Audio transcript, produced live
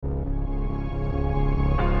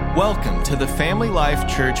Welcome to the Family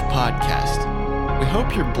Life Church podcast. We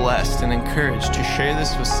hope you're blessed and encouraged to share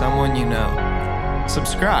this with someone you know.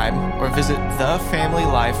 Subscribe or visit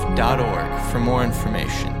thefamilylife.org for more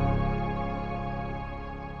information.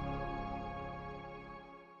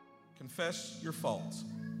 Confess your faults.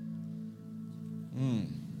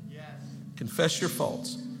 Yes. Confess your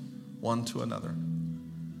faults one to another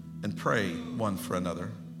and pray one for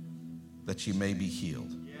another that you may be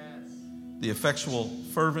healed. The effectual,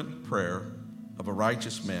 fervent prayer of a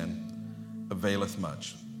righteous man availeth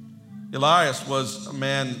much. Elias was a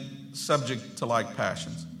man subject to like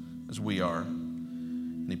passions as we are.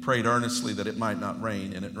 And he prayed earnestly that it might not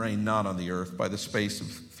rain, and it rained not on the earth by the space of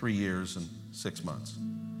 3 years and 6 months.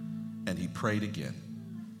 And he prayed again.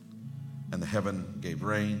 And the heaven gave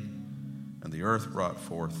rain, and the earth brought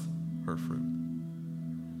forth her fruit.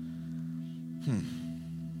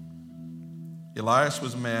 Elias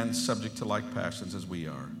was a man subject to like passions as we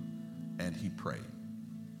are, and he prayed.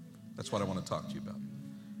 That's what I want to talk to you about.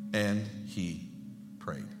 And he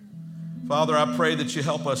prayed. Father, I pray that you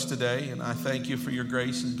help us today, and I thank you for your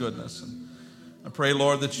grace and goodness. And I pray,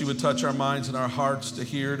 Lord, that you would touch our minds and our hearts to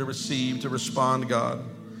hear, to receive, to respond, God,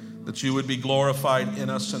 that you would be glorified in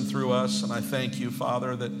us and through us. And I thank you,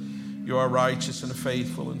 Father, that you are righteous and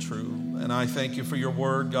faithful and true. And I thank you for your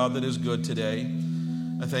word, God, that is good today.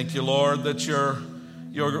 I thank you, Lord, that your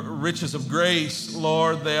riches of grace,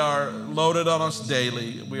 Lord, they are loaded on us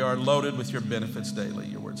daily. We are loaded with your benefits daily,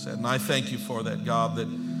 your word said. And I thank you for that, God,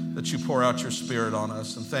 that you pour out your Spirit on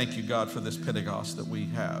us. And thank you, God, for this Pentecost that we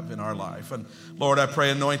have in our life. And Lord, I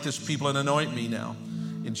pray, anoint this people and anoint me now.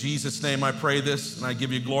 In Jesus' name I pray this, and I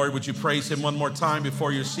give you glory. Would you praise him one more time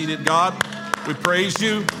before you're seated? God, we praise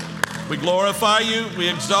you. We glorify you. We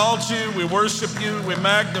exalt you. We worship you. We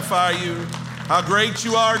magnify you. How great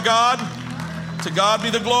you are, God. To God be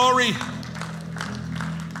the glory.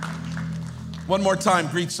 One more time,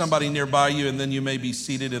 greet somebody nearby you, and then you may be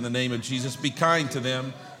seated in the name of Jesus. Be kind to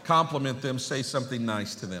them, compliment them, say something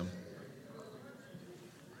nice to them.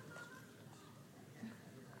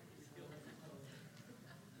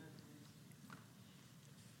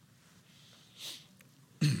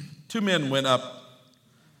 Two men went up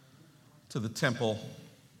to the temple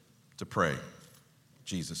to pray,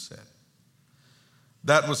 Jesus said.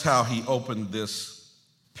 That was how he opened this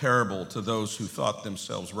parable to those who thought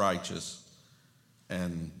themselves righteous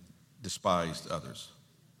and despised others.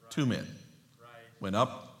 Two men went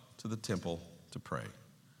up to the temple to pray.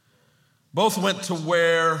 Both went to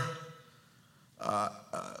where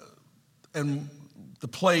and the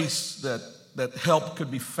place that help could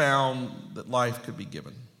be found, that life could be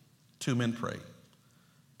given. Two men prayed,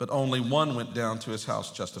 but only one went down to his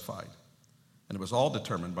house justified. And it was all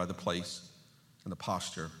determined by the place and the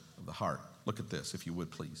posture of the heart. Look at this, if you would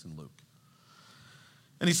please, in Luke.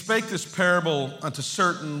 And he spake this parable unto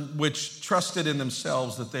certain which trusted in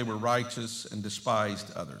themselves that they were righteous and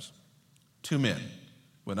despised others. Two men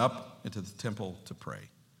went up into the temple to pray.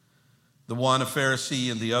 The one a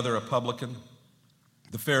Pharisee and the other a publican.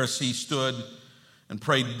 The Pharisee stood and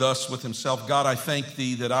prayed thus with himself, God, I thank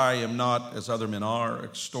thee that I am not as other men are,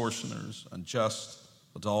 extortioners, unjust,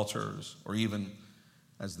 adulterers, or even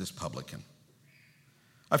as this publican.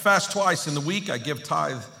 I fast twice in the week. I give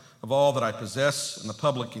tithe of all that I possess. And the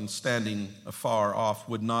publican, standing afar off,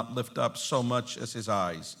 would not lift up so much as his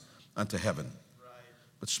eyes unto heaven,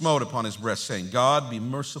 but smote upon his breast, saying, God, be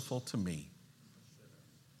merciful to me,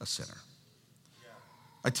 a sinner.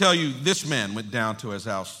 I tell you, this man went down to his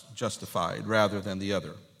house justified rather than the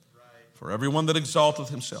other. For everyone that exalteth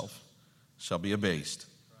himself shall be abased,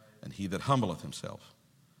 and he that humbleth himself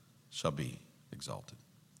shall be exalted.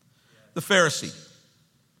 The Pharisee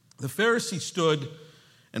stood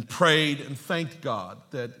and prayed and thanked God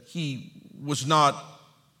that he was not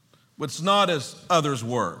as others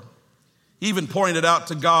were. He even pointed out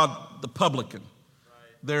to God the publican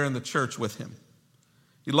there in the church with him.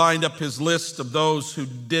 He lined up his list of those who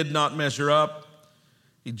did not measure up.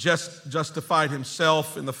 He just justified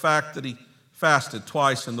himself in the fact that he fasted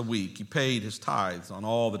twice in the week. He paid his tithes on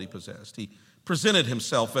all that he possessed. He presented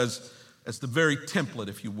himself as the very template,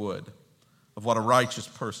 if you would, of what a righteous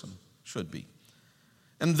person should be.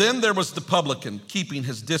 And then there was the publican keeping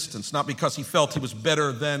his distance, not because he felt he was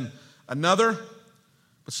better than another,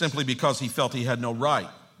 but simply because he felt he had no right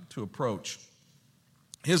to approach.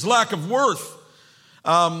 His lack of worth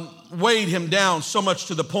weighed him down so much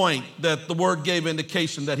to the point that the word gave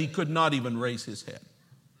indication that he could not even raise his head.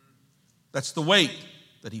 That's the weight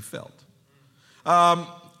that he felt.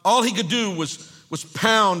 All he could do was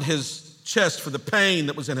pound his chest for the pain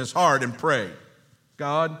that was in his heart and pray,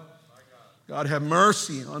 God, have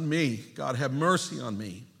mercy on me. God, have mercy on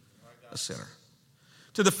me, a sinner.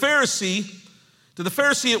 To the Pharisee,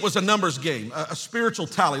 it was a numbers game, a spiritual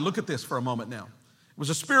tally. Look at this for a moment now. It was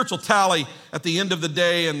a spiritual tally at the end of the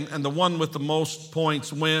day, and the one with the most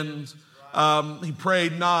points wins. He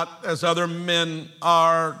prayed not as other men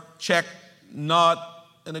are, check, not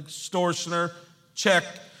an extortioner, check,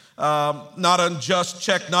 not unjust,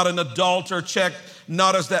 check, not an adulterer, check,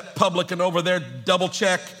 not as that publican over there, double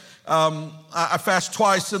check. I fast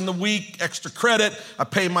twice in the week, extra credit. I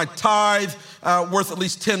pay my tithe, worth at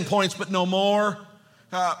least 10 points, but no more.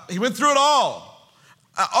 He went through it all.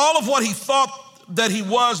 All of what he thought that he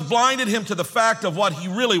was blinded him to the fact of what he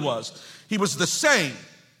really was. He was the same.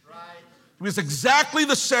 He was exactly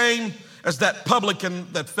the same as that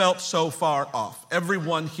publican that felt so far off.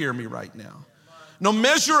 Everyone hear me right now. No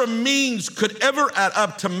measure of means could ever add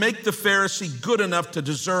up to make the Pharisee good enough to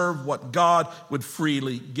deserve what God would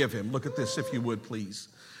freely give him. Look at this, if you would, please.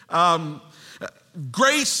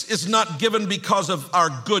 Grace is not given because of our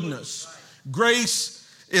goodness. Grace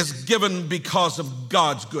is given because of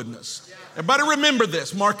God's goodness. Everybody remember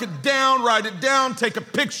this. Mark it down, write it down, take a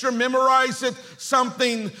picture, memorize it,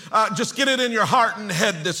 something. Just get it in your heart and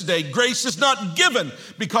head this day. Grace is not given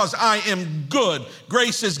because I am good.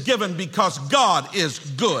 Grace is given because God is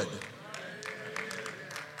good.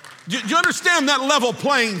 Do you understand that level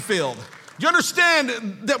playing field? Do you understand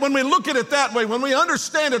that when we look at it that way, when we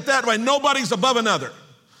understand it that way, nobody's above another?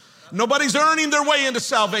 Nobody's earning their way into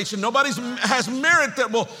salvation. Nobody has merit that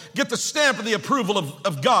will get the stamp of the approval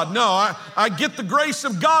of God. No, I get the grace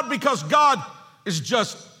of God because God is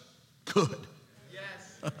just good.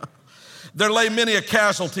 Yes. There lay many a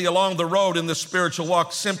casualty along the road in this spiritual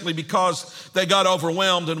walk simply because they got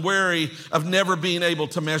overwhelmed and weary of never being able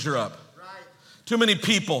to measure up. Too many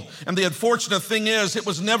people. And the unfortunate thing is, it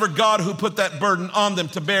was never God who put that burden on them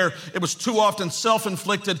to bear. It was too often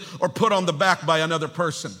self-inflicted or put on the back by another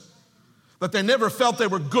person. That they never felt they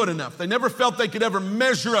were good enough. They never felt they could ever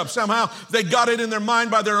measure up. Somehow they got it in their mind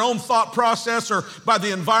by their own thought process or by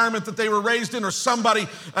the environment that they were raised in, or somebody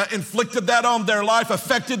inflicted that on their life,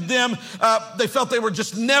 affected them. They felt they were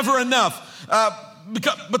just never enough.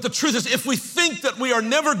 But the truth is, if we think that we are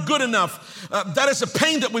never good enough, that is a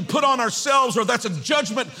pain that we put on ourselves, or that's a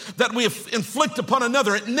judgment that we inflict upon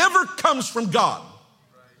another. It never comes from God.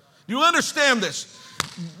 Do you understand this?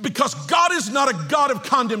 Because God is not a God of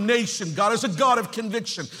condemnation. God is a God of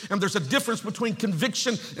conviction. And there's a difference between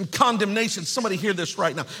conviction and condemnation. Somebody hear this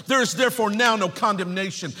right now. There is therefore now no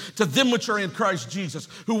condemnation to them which are in Christ Jesus,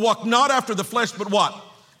 who walk not after the flesh, but what?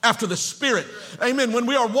 After the Spirit. Amen. When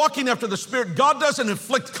we are walking after the Spirit, God doesn't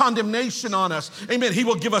inflict condemnation on us. Amen. He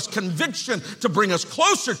will give us conviction to bring us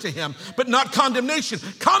closer to Him, but not condemnation.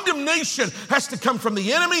 Condemnation has to come from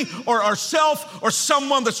the enemy or ourselves or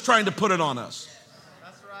someone that's trying to put it on us.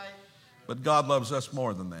 But God loves us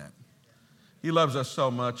more than that. He loves us so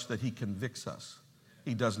much that He convicts us.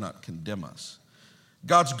 He does not condemn us.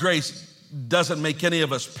 God's grace doesn't make any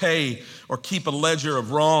of us pay or keep a ledger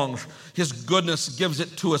of wrongs. His goodness gives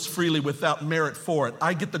it to us freely without merit for it.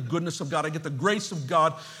 I get the goodness of God. I get the grace of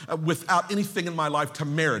God without anything in my life to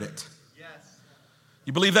merit it. Yes.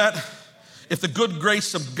 You believe that? If the good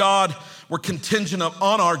grace of God were contingent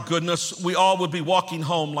on our goodness, we all would be walking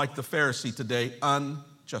home like the Pharisee today,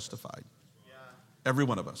 unjustified. Every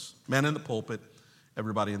one of us, man in the pulpit,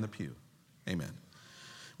 everybody in the pew. Amen.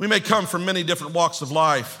 We may come from many different walks of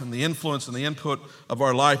life, and the influence and the input of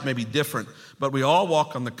our life may be different, but we all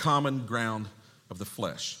walk on the common ground of the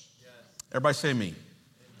flesh. Yes. Everybody say me. Amen.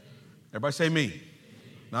 Everybody say me. Amen.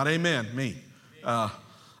 Not amen, me.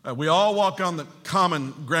 We all walk on the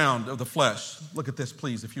common ground of the flesh. Look at this,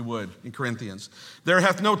 please, if you would, in Corinthians. There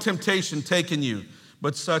hath no temptation taken you,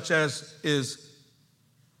 but such as is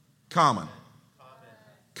common.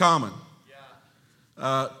 Common.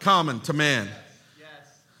 Common to man. Yes.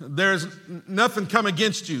 There's nothing come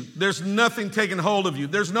against you. There's nothing taken hold of you.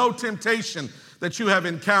 There's no temptation that you have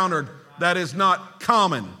encountered that is not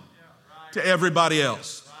common to everybody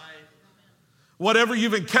else. Whatever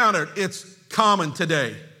you've encountered, it's common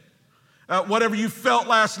today. Whatever you felt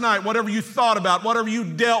last night, whatever you thought about, whatever you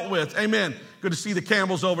dealt with, amen. Good to see the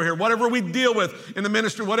Campbells over here. Whatever we deal with in the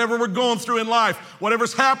ministry, whatever we're going through in life,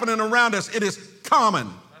 whatever's happening around us, it is common.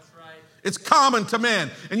 That's right. It's common to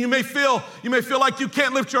man. And you may feel like you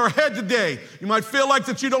can't lift your head today. You might feel like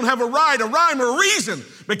that you don't have a rhyme, or a reason.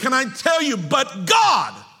 But can I tell you, but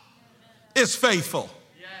God is faithful.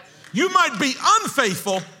 Yes. You might be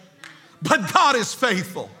unfaithful, but God is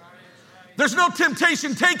faithful. There's no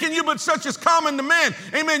temptation taking you, but such is common to man.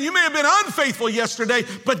 Amen. You may have been unfaithful yesterday,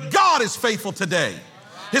 but God is faithful today.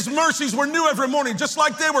 His mercies were new every morning, just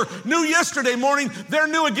like they were new yesterday morning. They're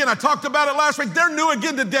new again. I talked about it last week. They're new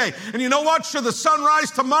again today. And you know what? Should the sun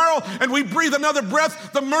rise tomorrow and we breathe another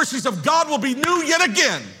breath, the mercies of God will be new yet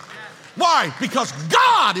again. Why? Because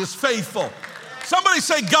God is faithful. Somebody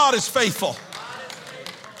say, God is faithful.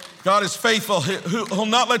 God is faithful. He'll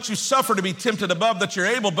not let you suffer to be tempted above that you're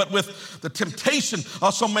able, but with the temptation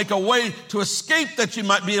also make a way to escape that you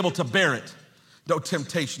might be able to bear it. No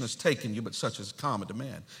temptation has taken you, but such is common to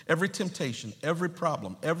man. Every temptation, every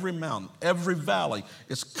problem, every mountain, every valley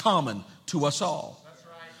is common to us all. That's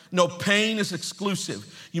right. No pain is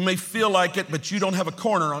exclusive. You may feel like it, but you don't have a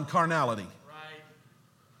corner on carnality.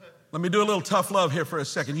 Right. Let me do a little tough love here for a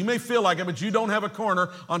second. You may feel like it, but you don't have a corner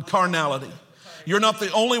on carnality. You're not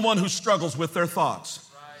the only one who struggles with their thoughts.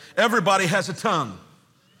 Right. Everybody has a tongue,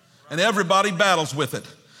 and everybody battles with it.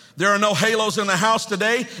 There are no halos in the house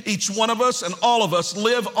today. Each one of us and all of us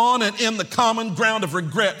live on and in the common ground of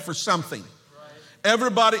regret for something.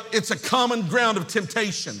 Everybody, it's a common ground of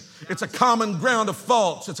temptation. It's a common ground of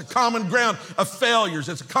faults. It's a common ground of failures.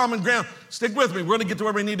 It's a common ground, stick with me, we're going to get to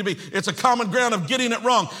where we need to be. It's a common ground of getting it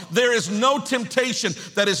wrong. There is no temptation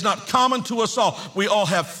that is not common to us all. We all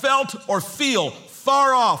have felt or feel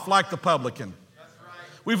far off like the publican.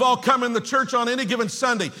 We've all come in the church on any given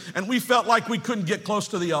Sunday, and we felt like we couldn't get close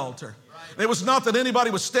to the altar. And it was not that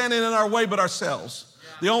anybody was standing in our way but ourselves.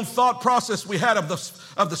 The own thought process we had of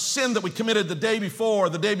the sin that we committed the day before, or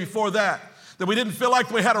the day before that we didn't feel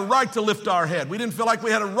like we had a right to lift our head. We didn't feel like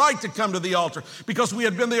we had a right to come to the altar because we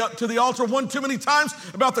had been to the altar one too many times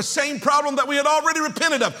about the same problem that we had already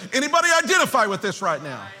repented of. Anybody identify with this right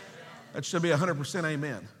now? That should be 100%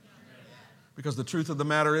 amen. Because the truth of the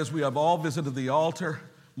matter is we have all visited the altar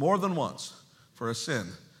more than once for a sin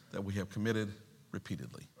that we have committed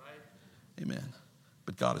repeatedly. Right. Amen.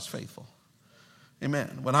 But God is faithful.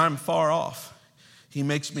 Amen. When I'm far off, He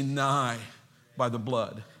makes me nigh by the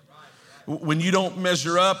blood. Right. When you don't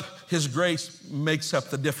measure up, His grace makes up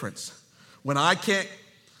the difference. When I can't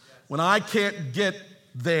get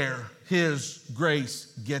there, His grace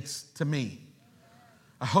gets to me.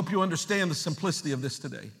 I hope you understand the simplicity of this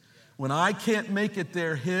today. When I can't make it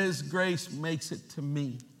there, His grace makes it to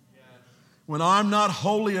me. When I'm not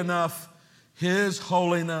holy enough, His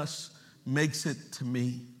holiness makes it to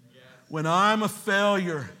me. When I'm a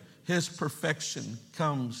failure, His perfection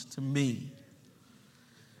comes to me.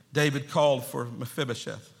 David called for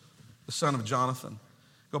Mephibosheth, the son of Jonathan.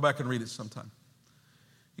 Go back and read it sometime.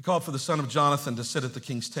 He called for the son of Jonathan to sit at the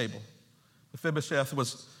king's table. Mephibosheth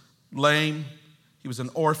was lame. He was an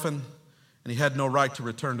orphan. And he had no right to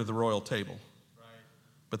return to the royal table. Right.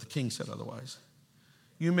 But the king said otherwise.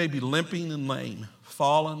 You may be limping and lame,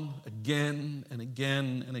 fallen again and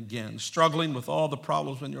again and again, struggling with all the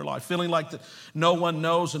problems in your life, feeling like that no one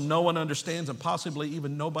knows and no one understands and possibly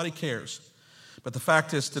even nobody cares. But the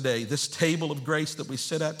fact is today, this table of grace that we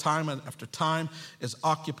sit at time after time is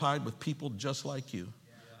occupied with people just like you,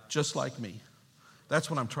 just like me. That's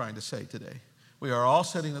what I'm trying to say today. We are all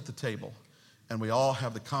sitting at the table and we all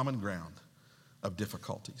have the common ground of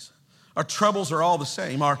difficulties. Our troubles are all the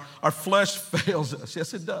same. Our flesh fails us.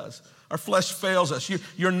 Yes, it does. Our flesh fails us.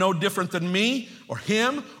 You're no different than me or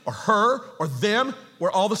him or her or them.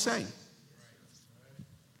 We're all the same.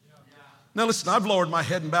 Now listen, I've lowered my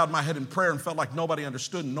head and bowed my head in prayer and felt like nobody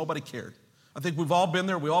understood and nobody cared. I think we've all been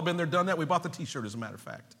there. We've all been there, done that. We bought the t-shirt as a matter of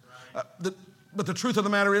fact. But the truth of the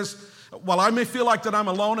matter is, while I may feel like that I'm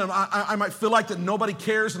alone and I might feel like that nobody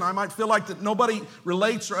cares and I might feel like that nobody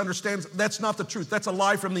relates or understands, that's not the truth. That's a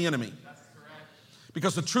lie from the enemy. That's correct.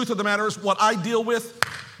 Because the truth of the matter is what I deal with,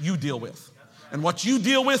 you deal with. Right. And what you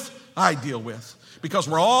deal with, I deal with. Because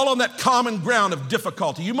we're all on that common ground of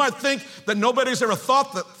difficulty. You might think that nobody's ever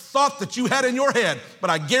thought that you had in your head, but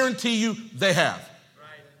I guarantee you they have.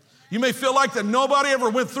 You may feel like that nobody ever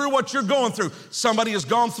went through what you're going through. Somebody has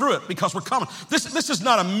gone through it because we're common. This is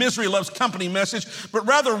not a misery loves company message, but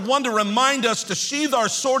rather one to remind us to sheathe our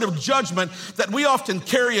sword of judgment that we often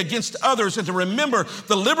carry against others and to remember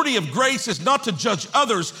the liberty of grace is not to judge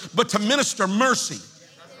others, but to minister mercy.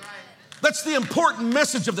 That's the important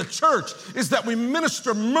message of the church, is that we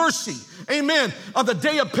minister mercy. Amen. On the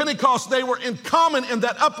day of Pentecost, they were in common in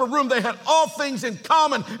that upper room. They had all things in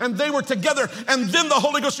common and they were together. And then the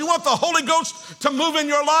Holy Ghost, you want the Holy Ghost to move in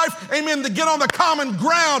your life? Amen. To get on the common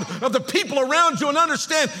ground of the people around you and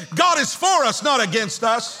understand God is for us, not against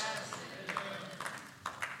us.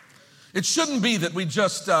 It shouldn't be that we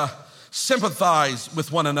just sympathize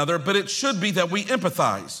with one another, but it should be that we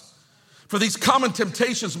empathize. For these common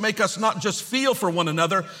temptations make us not just feel for one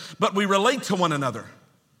another, but we relate to one another.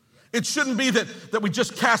 It shouldn't be that we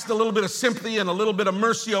just cast a little bit of sympathy and a little bit of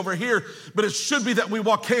mercy over here, but it should be that we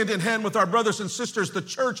walk hand in hand with our brothers and sisters, the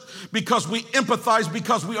church, because we empathize,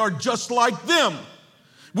 because we are just like them.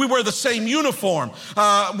 We wear the same uniform.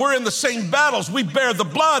 We're in the same battles. We bear the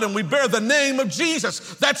blood and we bear the name of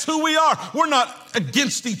Jesus. That's who we are. We're not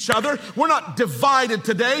against each other. We're not divided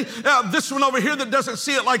today. This one over here that doesn't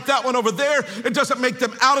see it like that one over there, it doesn't make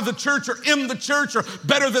them out of the church or in the church or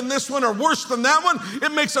better than this one or worse than that one.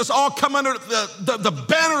 It makes us all come under the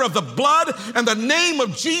banner of the blood and the name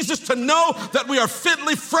of Jesus to know that we are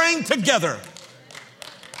fitly framed together.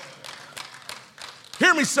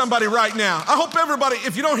 Hear me, somebody, right now. I hope everybody,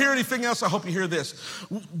 if you don't hear anything else, I hope you hear this.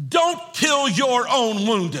 Don't kill your own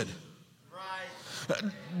wounded.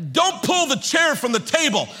 Right. Don't pull the chair from the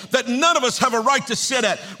table that none of us have a right to sit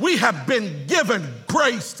at. We have been given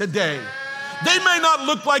grace today. They may not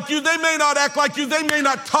look like you. They may not act like you. They may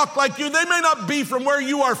not talk like you. They may not be from where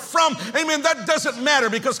you are from. Amen. That doesn't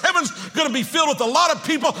matter, because heaven's going to be filled with a lot of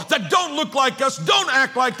people that don't look like us, don't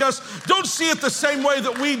act like us, don't see it the same way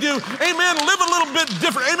that we do. Amen. Live a little bit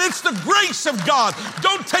different. Amen. It's the grace of God.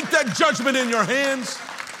 Don't take that judgment in your hands.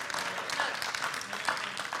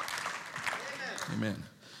 Amen.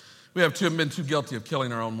 We have been too guilty of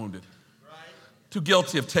killing our own wounded. Too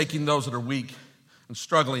guilty of taking those that are weak and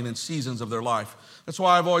struggling in seasons of their life. That's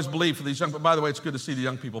why I've always believed for these young people. By the way, it's good to see the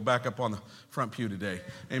young people back up on the front pew today.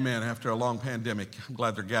 Amen. After a long pandemic, I'm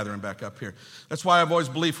glad they're gathering back up here. That's why I've always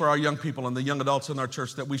believed for our young people and the young adults in our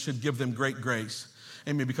church that we should give them great grace.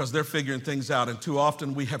 Amen. Because they're figuring things out. And too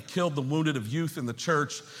often we have killed the wounded of youth in the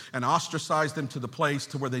church and ostracized them to the place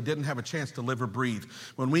to where they didn't have a chance to live or breathe.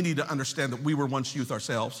 When we need to understand that we were once youth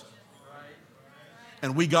ourselves.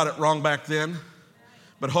 And we got it wrong back then.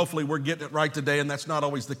 But hopefully we're getting it right today, and that's not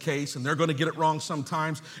always the case. And they're going to get it wrong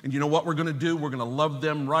sometimes. And you know what we're going to do? We're going to love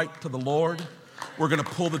them right to the Lord. We're going to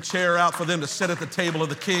pull the chair out for them to sit at the table of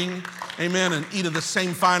the King. Amen. And eat of the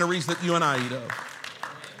same fineries that you and I eat of.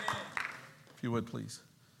 If you would, please.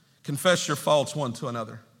 Confess your faults one to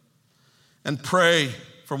another. And pray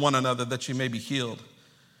for one another that you may be healed.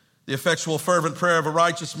 The effectual fervent prayer of a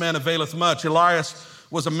righteous man availeth much. Elias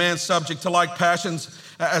was a man subject to like passions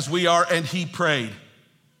as we are, and he prayed.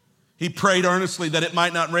 He prayed earnestly that it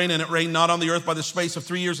might not rain, and it rained not on the earth by the space of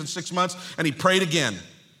 3 years and 6 months. And he prayed again.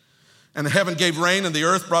 And the heaven gave rain, and the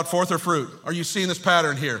earth brought forth her fruit. Are you seeing this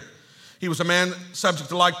pattern here? He was a man subject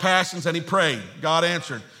to like passions, and he prayed. God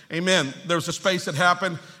answered. Amen. There was a space that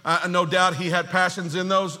happened. No doubt he had passions in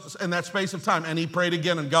that space of time. And he prayed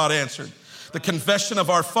again, and God answered. The confession of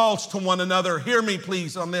our faults to one another. Hear me,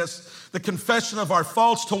 please, on this. The confession of our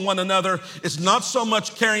faults to one another is not so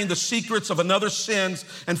much carrying the secrets of another's sins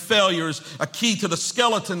and failures, a key to the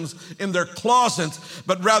skeletons in their closet,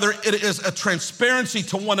 but rather it is a transparency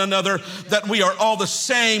to one another that we are all the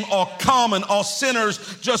same, all common, all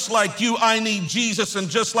sinners. Just like you, I need Jesus, and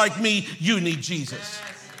just like me, you need Jesus.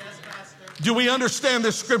 Do we understand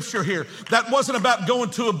this scripture here? That wasn't about going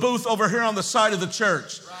to a booth over here on the side of the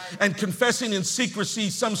church and confessing in secrecy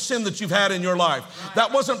some sin that you've had in your life.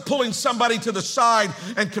 That wasn't pulling somebody to the side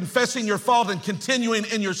and confessing your fault and continuing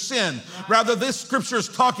in your sin. Rather, this scripture is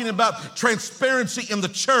talking about transparency in the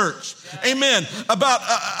church. Amen.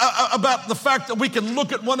 About the fact that we can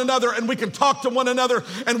look at one another and we can talk to one another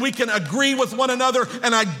and we can agree with one another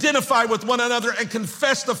and identify with one another and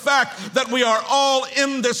confess the fact that we are all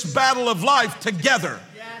in this battle of life together.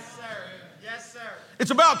 It's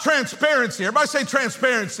about transparency. Everybody say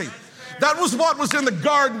transparency. That was what was in the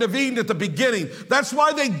Garden of Eden at the beginning. That's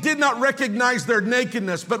why they did not recognize their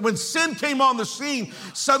nakedness. But when sin came on the scene,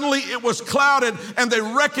 suddenly it was clouded and they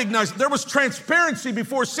recognized there was transparency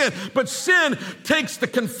before sin. But sin takes the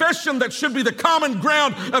confession that should be the common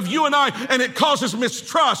ground of you and I, and it causes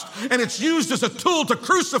mistrust. And it's used as a tool to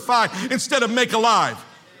crucify instead of make alive.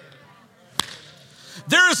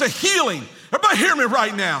 There is a healing. Everybody hear me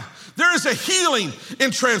right now. There is a healing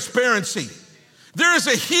in transparency. There is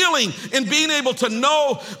a healing in being able to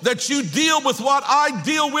know that you deal with what I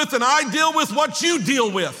deal with and I deal with what you deal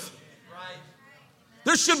with.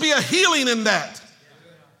 There should be a healing in that.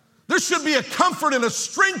 There should be a comfort and a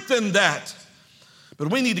strength in that. But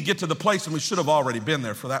we need to get to the place, and we should have already been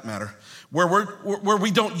there for that matter, where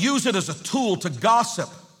we don't use it as a tool to gossip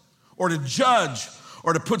or to judge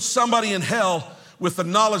or to put somebody in hell with the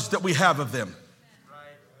knowledge that we have of them.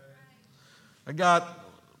 I got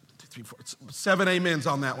 2, 3, 4, 7 amens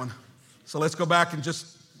on that one. So let's go back and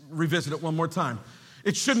just revisit it one more time.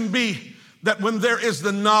 It shouldn't be that when there is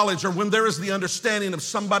the knowledge or when there is the understanding of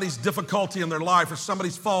somebody's difficulty in their life or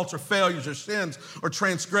somebody's faults or failures or sins or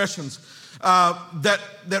transgressions,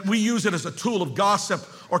 that we use it as a tool of gossip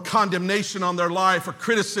or condemnation on their life or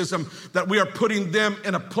criticism, that we are putting them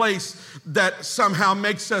in a place that somehow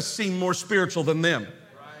makes us seem more spiritual than them.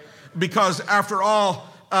 Because after all,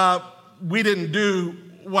 we didn't do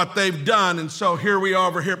what they've done, and so here we are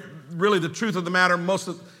over here. Really, the truth of the matter,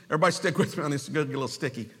 everybody stick with me on this, it's going to get a little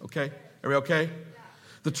sticky, okay? Are we okay?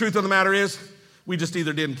 The truth of the matter is, we just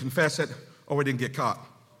either didn't confess it or we didn't get caught.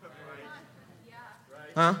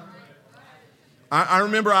 Huh? I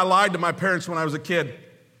remember I lied to my parents when I was a kid,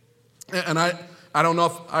 and I don't know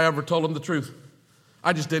if I ever told them the truth.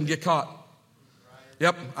 I just didn't get caught.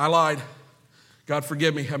 Yep, I lied. God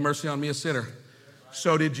forgive me, have mercy on me, a sinner.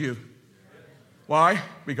 So did you. Why?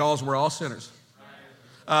 Because we're all sinners.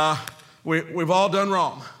 We've all done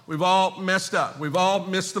wrong. We've all messed up. We've all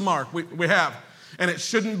missed the mark. We have. And it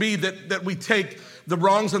shouldn't be that we take the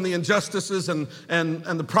wrongs and the injustices and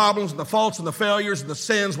the problems and the faults and the failures and the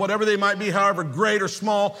sins, whatever they might be, however great or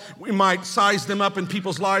small, we might size them up in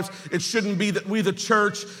people's lives. It shouldn't be that we, the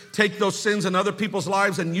church, take those sins in other people's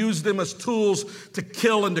lives and use them as tools to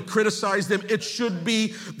kill and to criticize them. It should be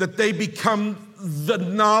that they become the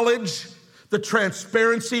knowledge, the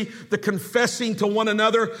transparency, the confessing to one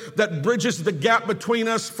another that bridges the gap between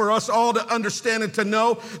us for us all to understand and to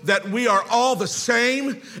know that we are all the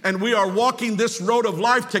same and we are walking this road of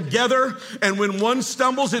life together. And when one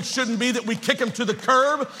stumbles, it shouldn't be that we kick him to the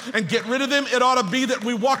curb and get rid of them. It ought to be that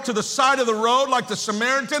we walk to the side of the road like the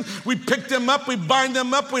Samaritan. We pick them up, we bind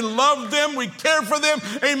them up, we love them, we care for them.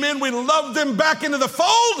 Amen. We love them back into the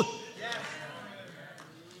fold.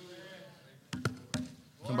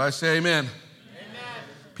 Somebody say amen.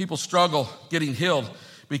 People struggle getting healed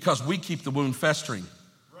because we keep the wound festering.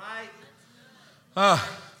 Right.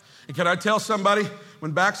 And can I tell somebody,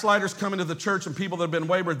 when backsliders come into the church and people that have been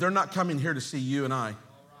wayward, they're not coming here to see you and I.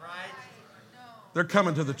 Right. They're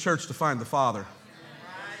coming to the church to find the Father.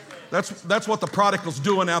 Right. That's what the prodigal's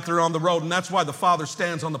doing out there on the road, and that's why the Father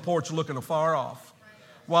stands on the porch looking afar off.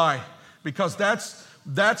 Why? Because that's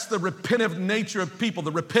the repentant nature of people.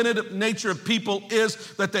 The repentant nature of people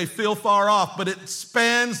is that they feel far off, but it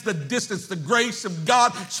spans the distance. The grace of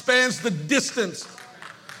God spans the distance.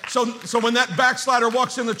 So when that backslider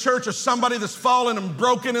walks in the church or somebody that's fallen and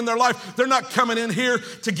broken in their life, they're not coming in here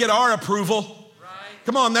to get our approval.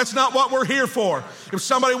 Come on, that's not what we're here for. If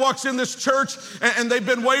somebody walks in this church and they've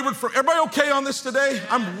been wayward for, everybody okay on this today?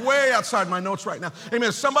 I'm way outside my notes right now. Amen.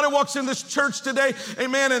 If somebody walks in this church today,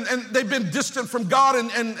 amen, and they've been distant from God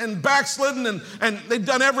and backslidden and they've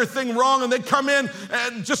done everything wrong and they come in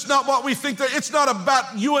and just not what we think. It's not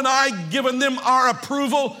about you and I giving them our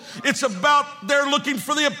approval. It's about they're looking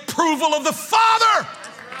for the approval of the Father.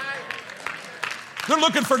 They're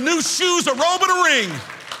looking for new shoes, a robe, and a ring.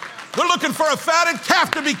 They're looking for a fatted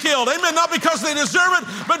calf to be killed. Amen. Not because they deserve it,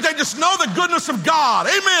 but they just know the goodness of God.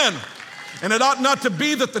 Amen. And it ought not to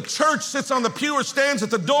be that the church sits on the pew or stands at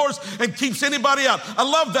the doors and keeps anybody out. I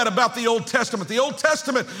love that about the Old Testament. The Old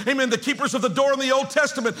Testament, amen, the keepers of the door in the Old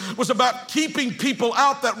Testament was about keeping people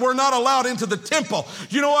out that were not allowed into the temple.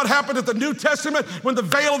 You know what happened at the New Testament when the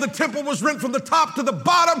veil of the temple was rent from the top to the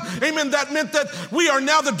bottom? Amen. That meant that we are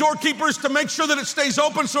now the doorkeepers to make sure that it stays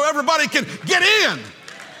open so everybody can get in.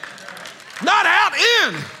 Not out,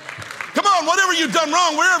 in. Come on, whatever you've done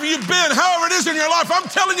wrong, wherever you've been, however it is in your life, I'm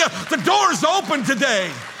telling you, the door's open today.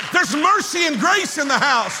 There's mercy and grace in the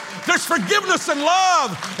house. There's forgiveness and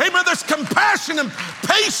love. Amen. There's compassion and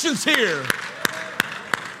patience here.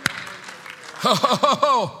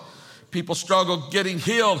 Oh, people struggle getting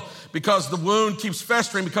healed because the wound keeps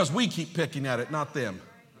festering because we keep picking at it, not them.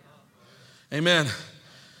 Amen.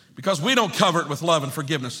 Because we don't cover it with love and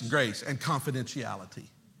forgiveness and grace and confidentiality.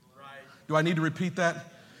 Do I need to repeat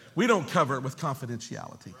that? We don't cover it with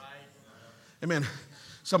confidentiality. Amen.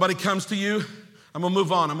 Somebody comes to you. I'm going to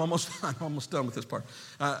move on. I'm almost done with this part.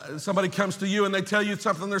 Somebody comes to you and they tell you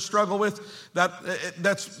something they're struggling with.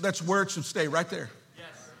 That's where it should stay, right there.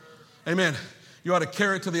 Yes. Amen. You ought to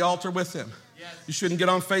carry it to the altar with them. Yes. You shouldn't get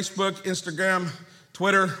on Facebook, Instagram,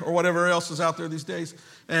 Twitter, or whatever else is out there these days,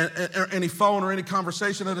 and any phone or any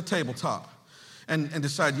conversation at a tabletop. And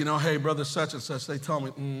decide, hey, brother such and such, they tell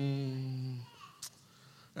me,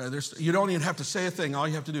 you don't even have to say a thing. All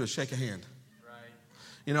you have to do is shake a hand.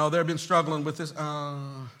 Right. They've been struggling with this.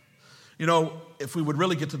 If we would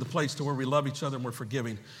really get to the place to where we love each other and we're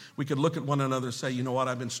forgiving, we could look at one another and say, you know what,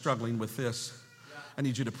 I've been struggling with this. I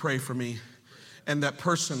need you to pray for me. And that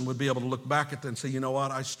person would be able to look back at them and say, you know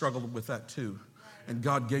what, I struggled with that too. And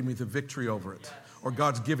God gave me the victory over it. Or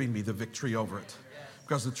God's giving me the victory over it.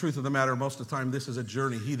 Because the truth of the matter, most of the time, this is a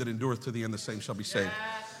journey. He that endureth to the end, the same shall be saved.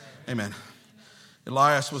 Amen.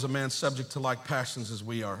 Elias was a man subject to like passions as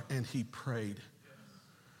we are, and he prayed.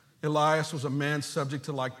 Elias was a man subject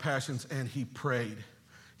to like passions, and he prayed.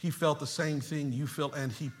 He felt the same thing you feel,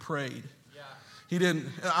 and he prayed.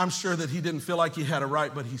 I'm sure that he didn't feel like he had a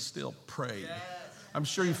right, but he still prayed. I'm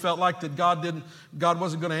sure he felt like that God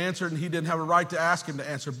wasn't going to answer it, and he didn't have a right to ask him to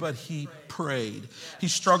answer, but he prayed. He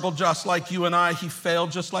struggled just like you and I. He failed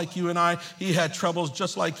just like you and I. He had troubles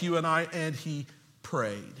just like you and I, and he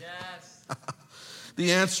prayed. Yes.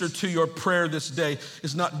 The answer to your prayer this day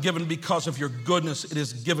is not given because of your goodness. It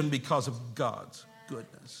is given because of God's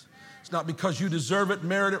goodness. It's not because you deserve it,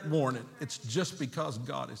 merit it, warrant it. It's just because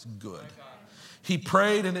God is good. He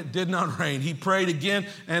prayed and it did not rain. He prayed again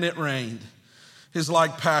and it rained. His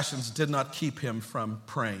like passions did not keep him from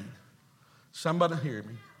praying. Somebody hear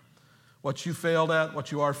me. What you failed at,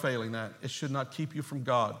 what you are failing at, it should not keep you from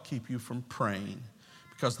God, keep you from praying.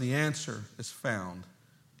 Because the answer is found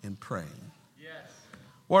in praying. Yes.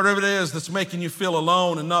 Whatever it is that's making you feel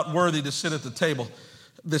alone and not worthy to sit at the table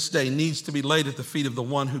this day needs to be laid at the feet of the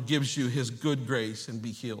one who gives you his good grace and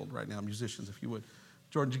be healed right now. Musicians, if you would.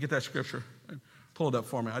 Jordan, did you get that scripture? Pull it up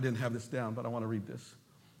for me. I didn't have this down, but I want to read this.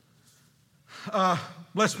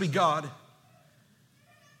 Blessed be God,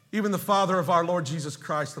 even the Father of our Lord Jesus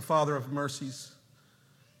Christ, the Father of mercies,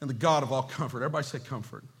 and the God of all comfort. Everybody say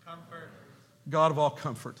comfort. Comfort. God of all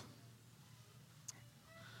comfort.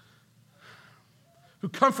 Who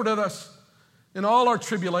comforted us in all our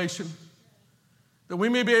tribulation, that we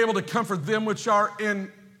may be able to comfort them which are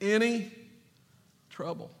in any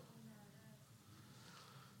trouble.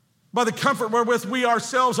 By the comfort wherewith we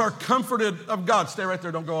ourselves are comforted of God. Stay right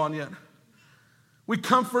there, don't go on yet. We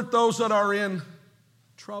comfort those that are in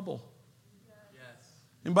trouble. Yes.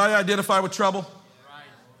 Anybody identify with trouble? Right.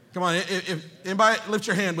 Come on, if anybody, lift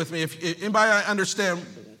your hand with me. If anybody understand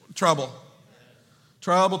trouble?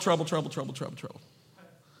 Trouble.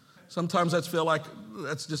 Sometimes I feel like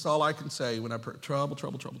that's just all I can say when I pray. Trouble.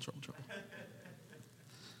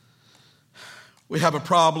 We have a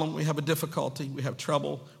problem, we have a difficulty, we have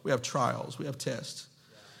trouble, we have trials, we have tests.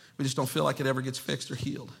 We just don't feel like it ever gets fixed or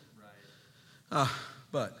healed.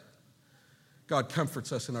 But God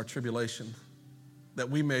comforts us in our tribulation that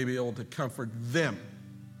we may be able to comfort them.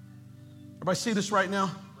 Everybody see this right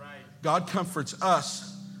now? Right. God comforts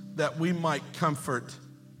us that we might comfort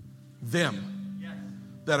them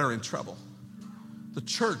that are in trouble. The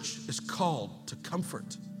church is called to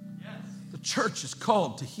comfort. Yes. The church is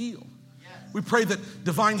called to heal. We pray that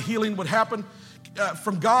divine healing would happen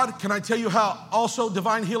from God. Can I tell you how also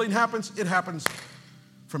divine healing happens? It happens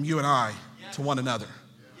from you and I to one another.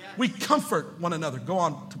 We comfort one another. Go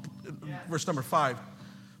on to verse number 5.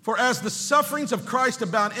 For as the sufferings of Christ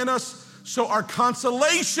abound in us, so our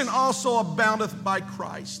consolation also aboundeth by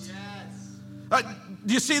Christ.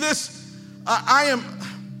 Do you see this?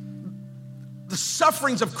 The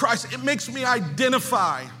sufferings of Christ, it makes me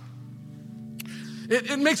identify.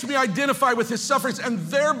 It makes me identify with his sufferings, and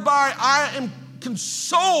thereby I am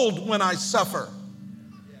consoled when I suffer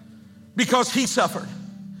because he suffered.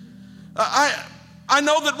 I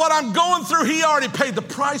know that what I'm going through, he already paid the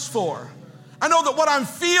price for. I know that what I'm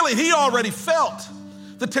feeling, he already felt.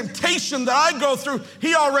 The temptation that I go through,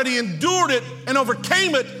 he already endured it and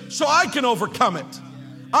overcame it so I can overcome it.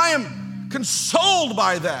 I am consoled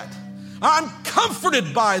by that. I'm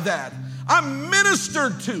comforted by that. I'm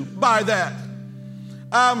ministered to by that.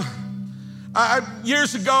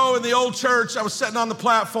 Years ago in the old church, I was sitting on the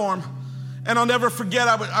platform, and I'll never forget,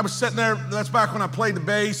 I was sitting there. That's back when I played the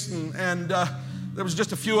bass, and there was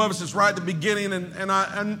just a few of us. It's right at the beginning, and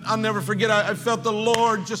I'll never forget, I felt the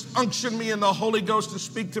Lord just unction me in the Holy Ghost to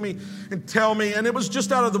speak to me and tell me, and it was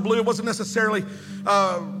just out of the blue. It wasn't necessarily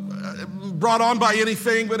brought on by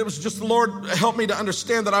anything, but it was just the Lord helped me to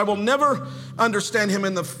understand that I will never understand him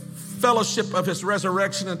in the fellowship of his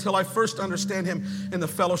resurrection until I first understand him in the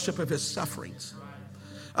fellowship of his sufferings.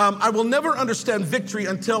 I will never understand victory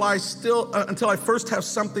until I first have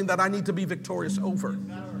something that I need to be victorious over.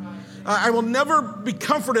 I will never be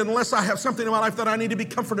comforted unless I have something in my life that I need to be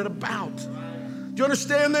comforted about. Do you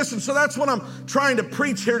understand this? And so that's what I'm trying to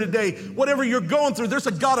preach here today. Whatever you're going through, there's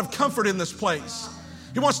a God of comfort in this place.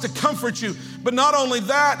 He wants to comfort you. But not only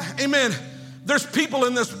that, amen, there's people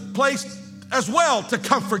in this place as well to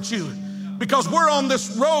comfort you, because we're on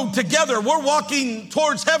this road together. We're walking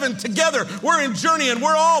towards heaven together. We're in journey, and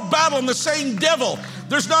we're all battling the same devil.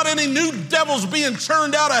 There's not any new devils being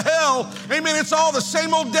churned out of hell. Amen. It's all the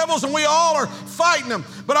same old devils, and we all are fighting them.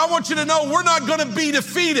 But I want you to know we're not going to be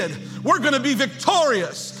defeated. We're going to be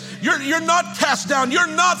victorious. You're not cast down. You're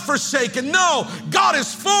not forsaken. No, God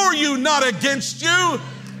is for you, not against you.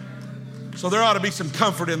 So there ought to be some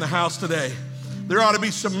comfort in the house today. There ought to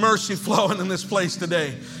be some mercy flowing in this place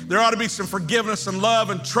today. There ought to be some forgiveness and love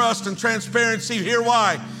and trust and transparency. Here,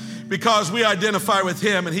 why? Because we identify with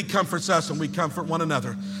him and he comforts us and we comfort one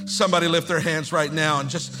another. Somebody lift their hands right now and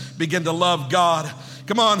just begin to love God.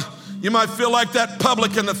 Come on, you might feel like that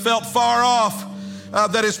publican that felt far off,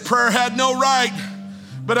 that his prayer had no right.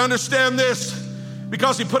 But understand this,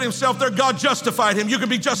 because he put himself there, God justified him. You can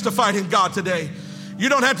be justified in God today. You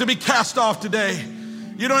don't have to be cast off today.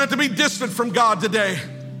 You don't have to be distant from God today.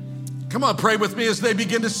 Come on, pray with me as they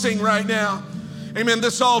begin to sing right now. Amen.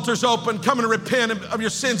 This altar's open. Come and repent of your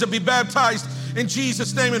sins and be baptized in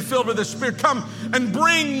Jesus' name and filled with the Spirit. Come and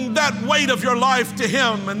bring that weight of your life to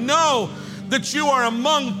him and know that you are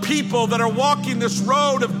among people that are walking this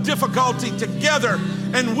road of difficulty together,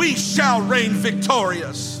 and we shall reign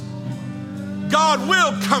victorious. God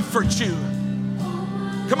will comfort you.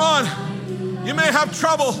 Come on. You may have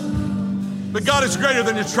trouble, but God is greater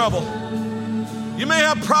than your trouble. You may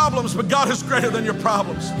have problems, but God is greater than your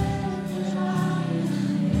problems.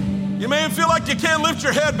 You may feel like you can't lift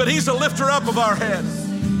your head, but he's a lifter up of our head.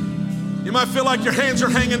 You might feel like your hands are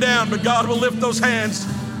hanging down, but God will lift those hands.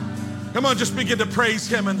 Come on, just begin to praise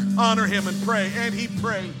him and honor him and pray. And he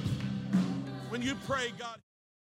prayed. When you pray, God...